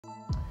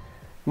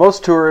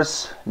Most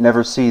tourists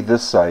never see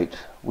this site,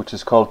 which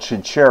is called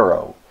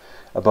Chinchero,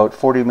 about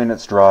 40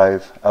 minutes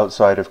drive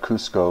outside of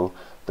Cusco,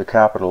 the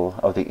capital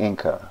of the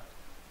Inca.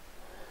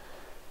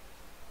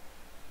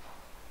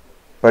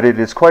 But it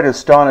is quite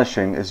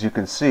astonishing, as you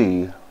can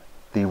see,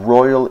 the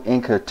Royal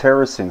Inca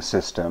terracing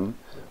system,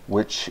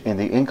 which in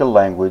the Inca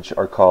language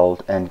are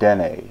called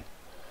andene.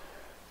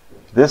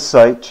 This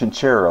site,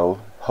 Chinchero,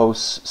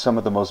 hosts some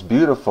of the most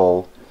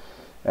beautiful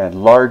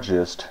and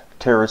largest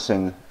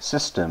terracing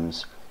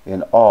systems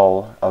in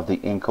all of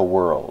the Inca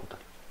world.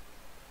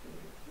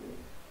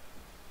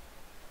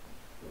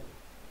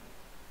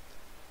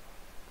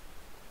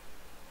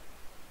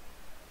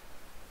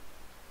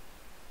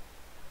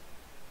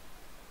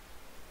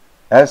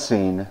 As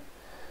seen,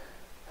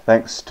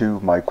 thanks to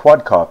my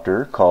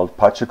quadcopter called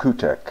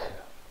Pachacutec.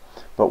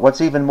 But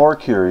what's even more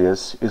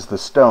curious is the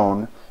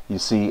stone you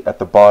see at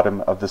the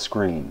bottom of the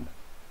screen.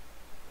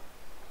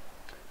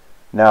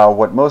 Now,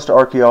 what most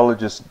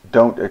archaeologists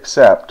don't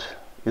accept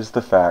is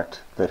the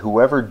fact that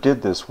whoever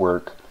did this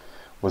work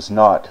was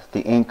not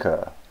the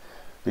Inca,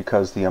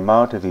 because the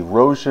amount of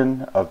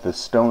erosion of the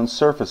stone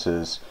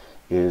surfaces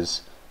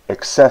is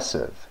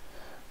excessive,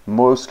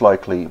 most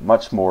likely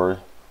much more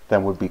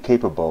than would be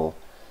capable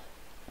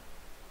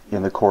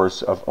in the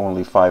course of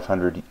only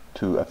 500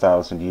 to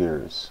 1,000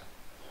 years.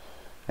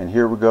 And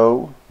here we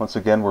go. Once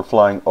again, we're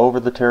flying over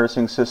the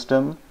terracing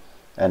system,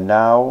 and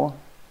now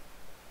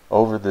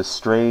over this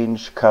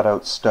strange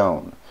cutout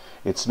stone.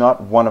 It's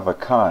not one of a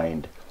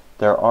kind.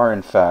 There are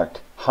in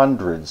fact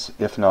hundreds,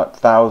 if not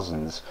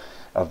thousands,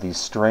 of these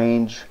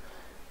strange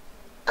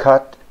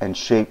cut and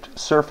shaped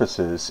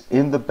surfaces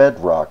in the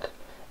bedrock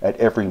at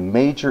every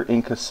major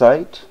Inca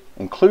site,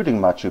 including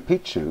Machu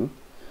Picchu,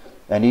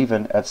 and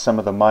even at some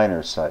of the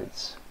minor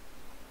sites.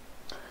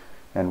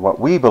 And what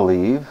we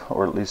believe,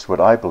 or at least what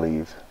I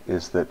believe,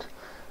 is that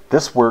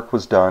this work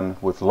was done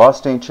with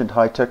lost ancient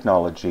high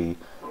technology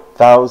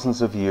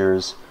thousands of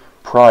years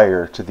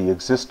prior to the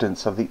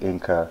existence of the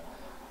Inca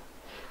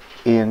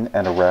in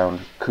and around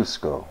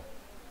Cusco.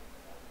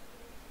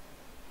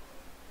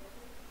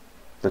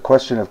 The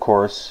question, of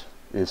course,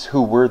 is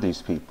who were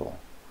these people?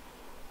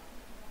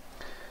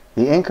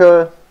 The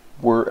Inca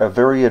were a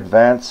very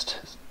advanced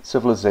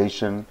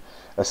civilization,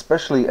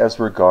 especially as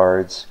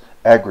regards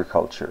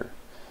agriculture.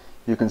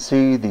 You can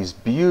see these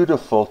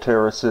beautiful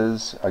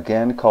terraces,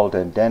 again called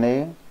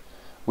andene,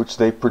 which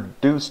they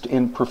produced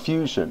in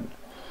profusion.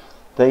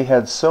 They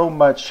had so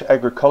much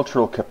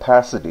agricultural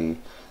capacity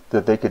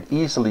that they could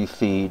easily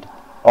feed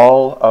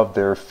all of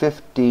their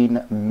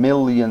 15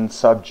 million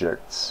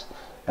subjects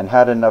and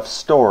had enough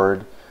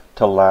stored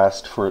to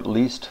last for at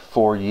least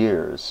 4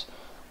 years.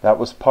 That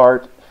was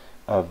part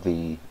of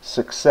the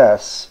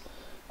success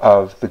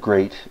of the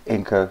great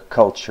Inca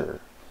culture,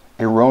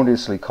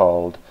 erroneously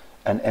called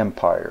an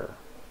empire.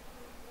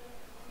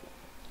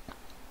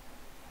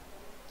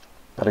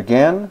 But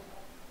again,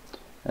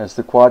 as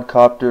the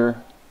quadcopter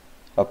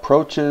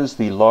approaches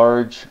the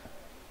large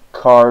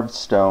carved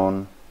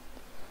stone,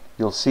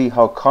 you'll see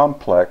how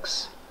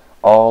complex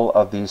all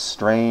of these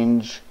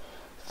strange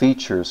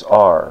features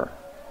are.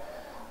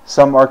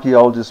 Some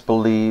archaeologists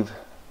believe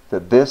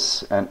that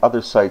this and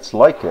other sites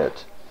like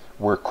it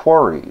were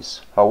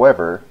quarries.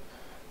 However,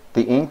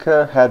 the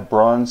Inca had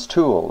bronze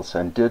tools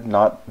and did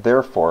not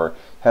therefore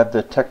have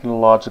the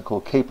technological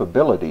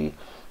capability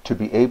to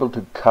be able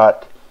to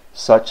cut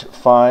such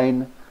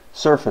fine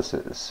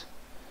surfaces.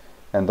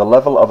 And the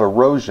level of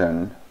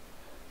erosion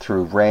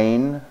through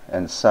rain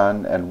and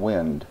sun and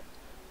wind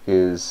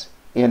is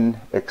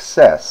in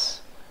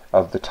excess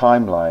of the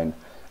timeline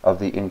of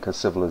the Inca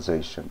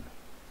civilization.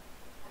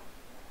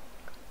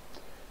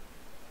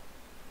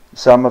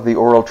 Some of the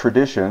oral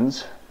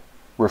traditions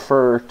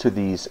refer to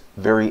these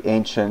very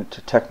ancient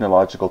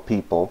technological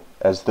people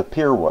as the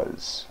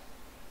Pirwas.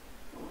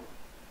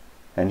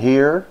 And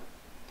here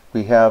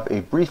we have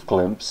a brief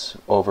glimpse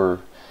over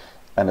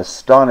an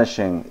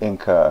astonishing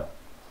Inca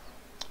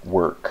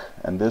work,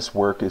 and this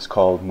work is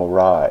called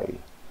Moray.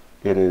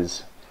 It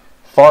is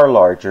far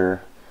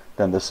larger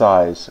than the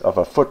size of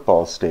a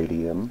football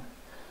stadium.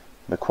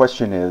 The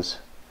question is,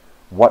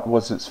 what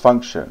was its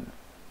function?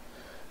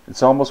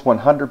 It's almost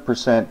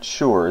 100%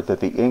 sure that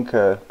the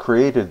Inca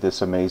created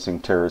this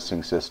amazing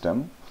terracing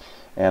system,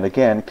 and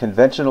again,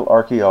 conventional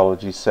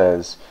archaeology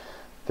says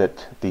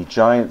that the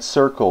giant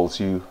circles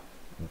you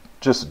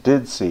just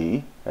did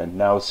see, and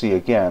now see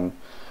again,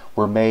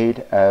 were made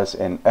as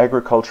an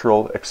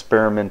agricultural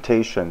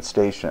experimentation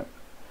station.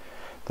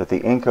 That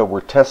the Inca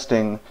were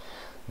testing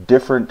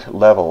different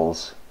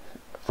levels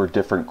for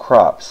different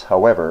crops.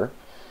 However,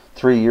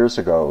 3 years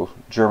ago,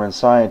 German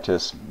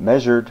scientists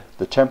measured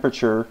the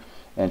temperature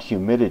and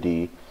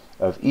humidity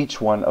of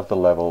each one of the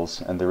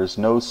levels, and there is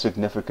no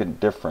significant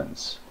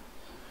difference.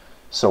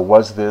 So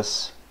was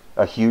this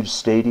a huge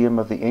stadium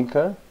of the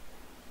Inca?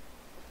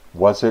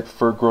 Was it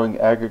for growing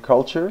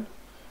agriculture?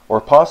 Or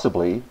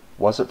possibly,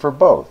 was it for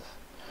both?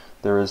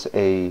 There is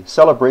a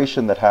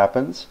celebration that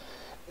happens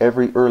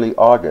every early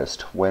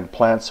August when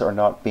plants are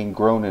not being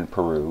grown in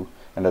Peru,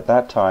 and at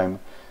that time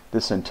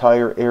this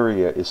entire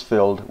area is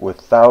filled with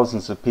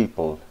thousands of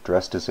people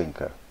dressed as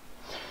Inca.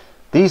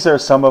 These are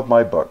some of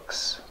my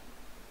books.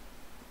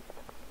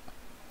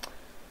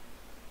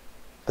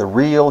 The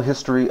Real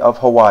History of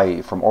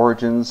Hawaii, From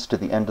Origins to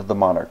the End of the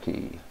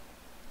Monarchy.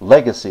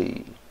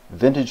 Legacy,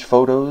 Vintage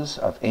Photos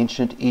of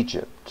Ancient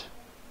Egypt.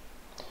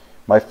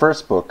 My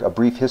first book, A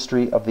Brief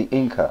History of the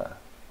Inca.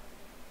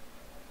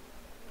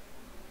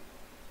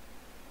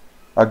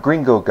 A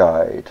Gringo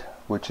Guide,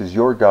 which is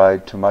your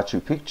guide to Machu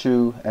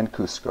Picchu and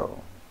Cusco.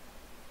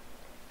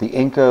 The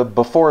Inca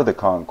Before the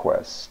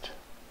Conquest.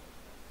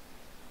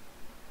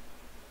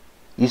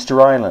 Easter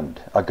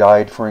Island, A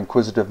Guide for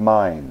Inquisitive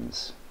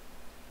Minds.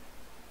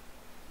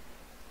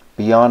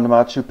 Beyond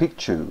Machu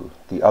Picchu,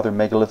 The Other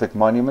Megalithic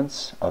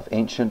Monuments of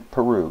Ancient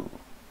Peru.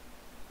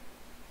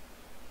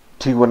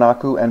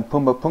 Tiwanaku and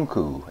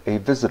Pumapunku, A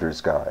Visitor's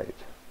Guide.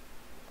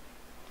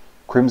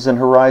 Crimson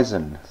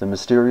Horizon, The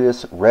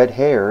Mysterious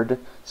Red-Haired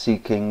Sea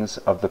Kings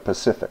of the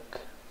Pacific.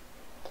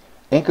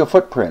 Inca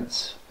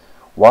Footprints,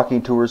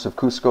 Walking Tours of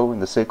Cusco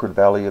and the Sacred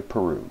Valley of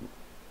Peru.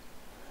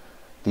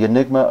 The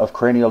Enigma of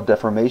Cranial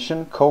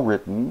Deformation,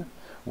 co-written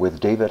with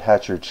David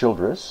Hatcher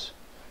Childress.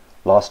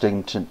 Lost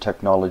Ancient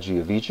Technology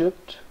of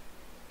Egypt.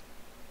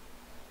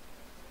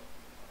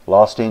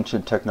 Lost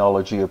Ancient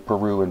Technology of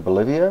Peru and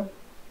Bolivia.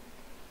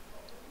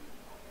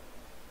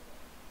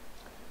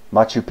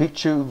 Machu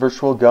Picchu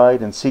Virtual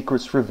Guide and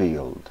Secrets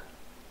Revealed.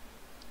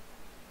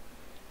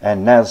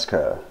 And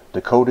Nazca,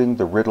 Decoding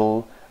the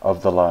Riddle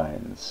of the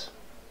Lines.